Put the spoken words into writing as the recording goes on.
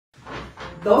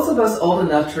Those of us old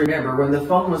enough to remember when the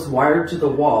phone was wired to the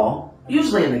wall,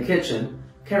 usually in the kitchen,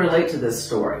 can relate to this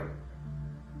story.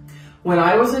 When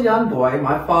I was a young boy,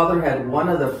 my father had one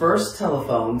of the first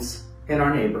telephones in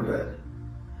our neighborhood.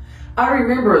 I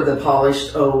remember the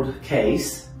polished old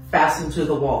case fastened to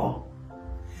the wall.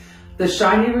 The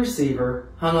shiny receiver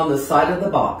hung on the side of the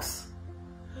box.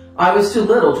 I was too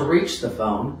little to reach the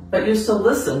phone, but used to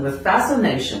listen with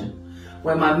fascination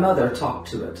when my mother talked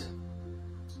to it.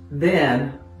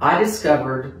 Then I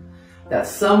discovered that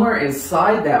somewhere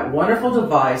inside that wonderful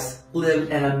device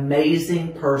lived an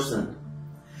amazing person.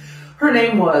 Her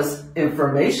name was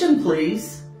Information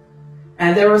Please,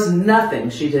 and there was nothing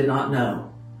she did not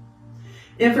know.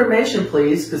 Information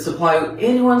Please could supply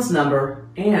anyone's number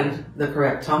and the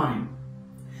correct time.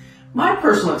 My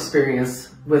personal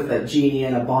experience with a genie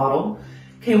in a bottle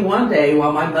came one day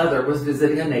while my mother was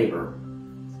visiting a neighbor.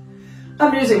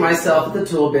 Amusing myself at the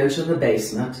tool bench in the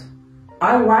basement,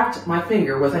 I whacked my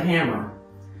finger with a hammer.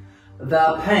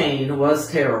 The pain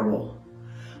was terrible,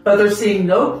 but there seemed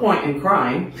no point in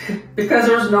crying because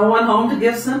there was no one home to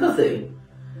give sympathy.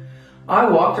 I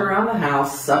walked around the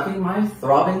house sucking my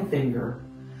throbbing finger,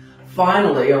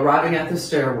 finally arriving at the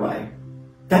stairway.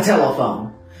 The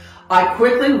telephone. I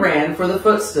quickly ran for the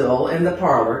footstool in the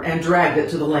parlor and dragged it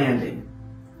to the landing.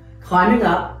 Climbing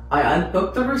up, I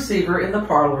unhooked the receiver in the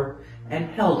parlor and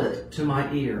held it to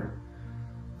my ear.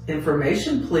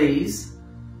 Information, please,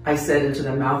 I said into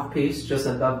the mouthpiece just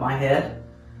above my head.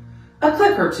 A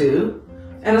click or two,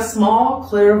 and a small,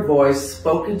 clear voice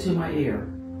spoke into my ear.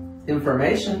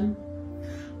 Information.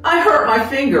 I hurt my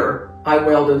finger, I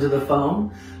wailed into the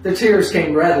phone. The tears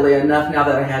came readily enough now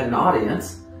that I had an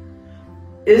audience.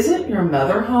 Isn't your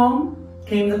mother home?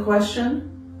 Came the question.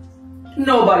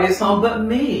 Nobody's home but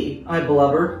me, I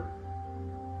blubbered.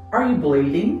 Are you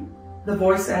bleeding? The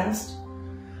voice asked.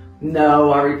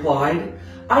 No, I replied.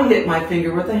 I hit my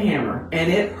finger with a hammer,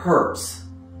 and it hurts.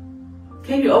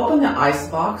 Can you open the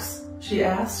icebox? She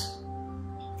asked.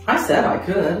 I said I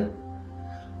could.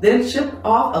 Then chip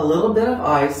off a little bit of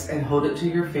ice and hold it to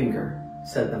your finger,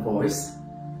 said the voice.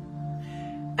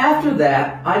 After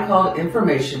that, I called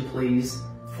Information Please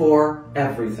for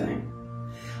everything.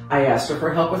 I asked her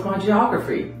for help with my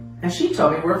geography, and she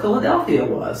told me where Philadelphia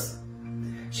was.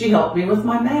 She helped me with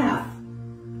my math.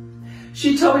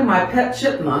 She told me my pet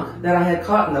chipmunk that I had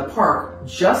caught in the park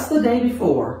just the day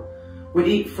before would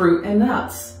eat fruit and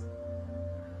nuts.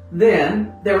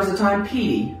 Then there was a time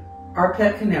Petey, our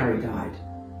pet canary, died.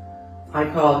 I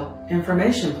called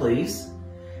Information Please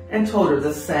and told her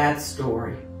the sad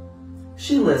story.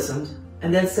 She listened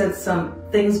and then said some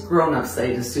things grown-ups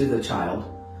say to soothe a child,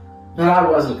 but I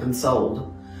wasn't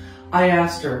consoled. I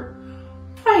asked her,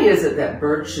 why is it that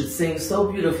birds should sing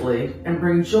so beautifully and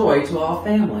bring joy to all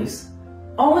families,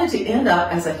 only to end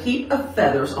up as a heap of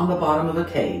feathers on the bottom of a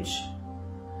cage?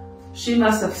 She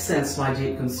must have sensed my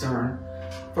deep concern,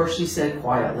 for she said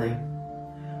quietly,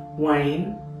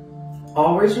 Wayne,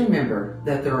 always remember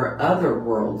that there are other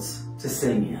worlds to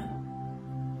sing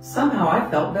in. Somehow I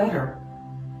felt better.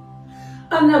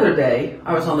 Another day,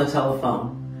 I was on the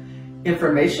telephone.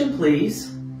 Information,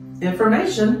 please.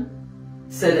 Information,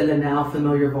 said in the now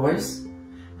familiar voice.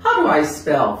 How do I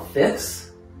spell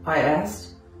fix? I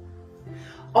asked.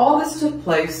 All this took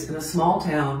place in a small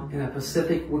town in the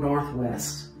Pacific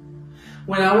Northwest.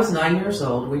 When I was 9 years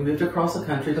old, we moved across the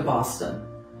country to Boston.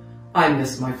 I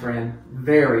miss my friend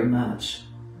very much.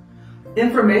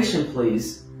 Information,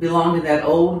 please, belonged in that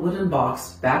old wooden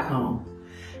box back home,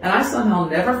 and I somehow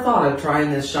never thought of trying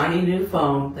this shiny new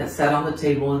phone that sat on the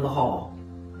table in the hall.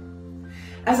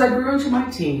 As I grew into my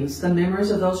teens, the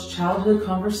memories of those childhood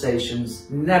conversations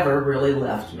never really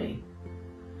left me.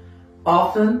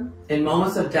 Often, in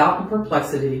moments of doubt and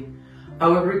perplexity, I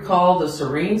would recall the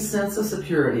serene sense of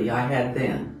security I had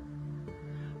then.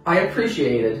 I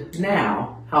appreciated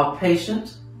now how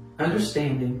patient,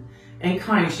 understanding, and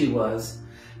kind she was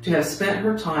to have spent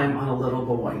her time on a little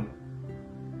boy.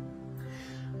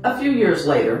 A few years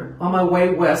later, on my way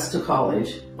west to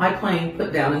college, my plane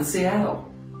put down in Seattle.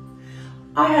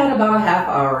 I had about a half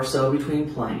hour or so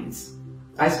between planes.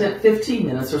 I spent 15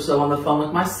 minutes or so on the phone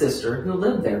with my sister, who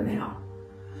lived there now.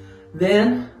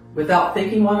 Then, without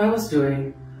thinking what I was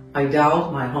doing, I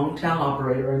dialed my hometown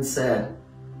operator and said,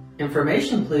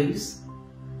 Information, please.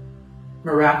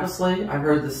 Miraculously, I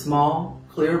heard the small,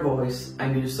 clear voice I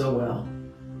knew so well.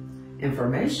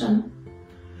 Information?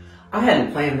 I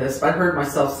hadn't planned this, but I heard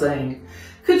myself saying,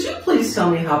 could you please tell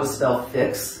me how to spell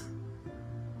fix?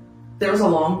 There was a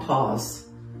long pause.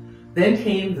 Then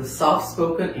came the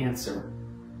soft-spoken answer.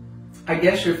 I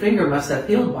guess your finger must have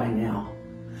healed by now.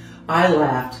 I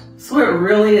laughed. So it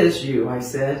really is you, I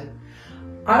said.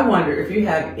 I wonder if you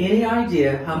have any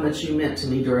idea how much you meant to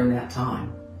me during that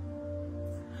time.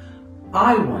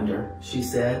 I wonder, she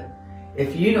said,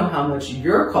 if you know how much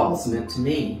your calls meant to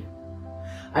me.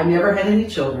 I never had any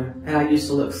children, and I used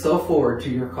to look so forward to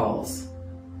your calls.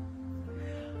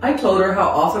 I told her how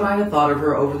often I had thought of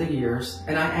her over the years,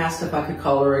 and I asked if I could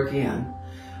call her again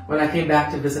when I came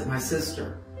back to visit my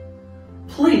sister.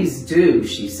 Please do,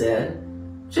 she said.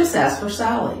 Just ask for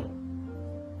Sally.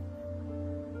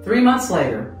 3 months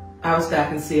later, I was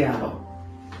back in Seattle.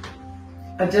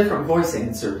 A different voice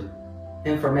answered.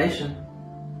 Information.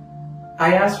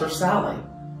 I asked for Sally.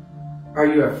 Are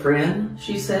you a friend?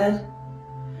 She said.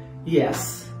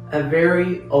 Yes, a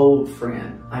very old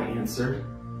friend, I answered.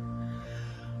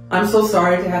 I'm so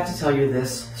sorry to have to tell you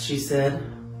this, she said.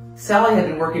 Sally had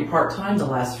been working part-time the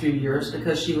last few years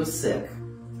because she was sick.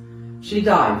 She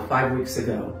died 5 weeks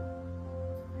ago.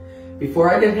 Before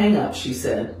I could hang up, she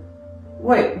said,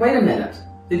 Wait a minute.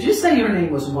 Did you say your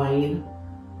name was Wayne?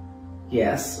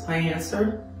 Yes, I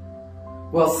answered.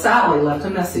 Well, Sally left a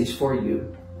message for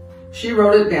you. She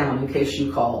wrote it down in case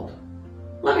you called.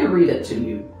 Let me read it to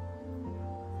you.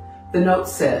 The note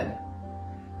said,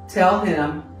 Tell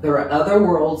him there are other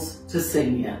worlds to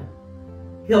sing in.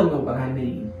 He'll know what I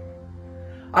mean.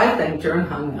 I thanked her and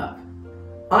hung up.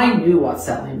 I knew what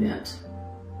Sally meant.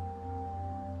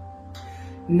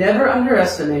 Never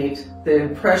underestimate the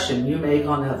impression you make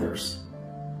on others.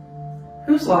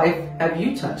 Whose life have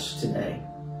you touched today?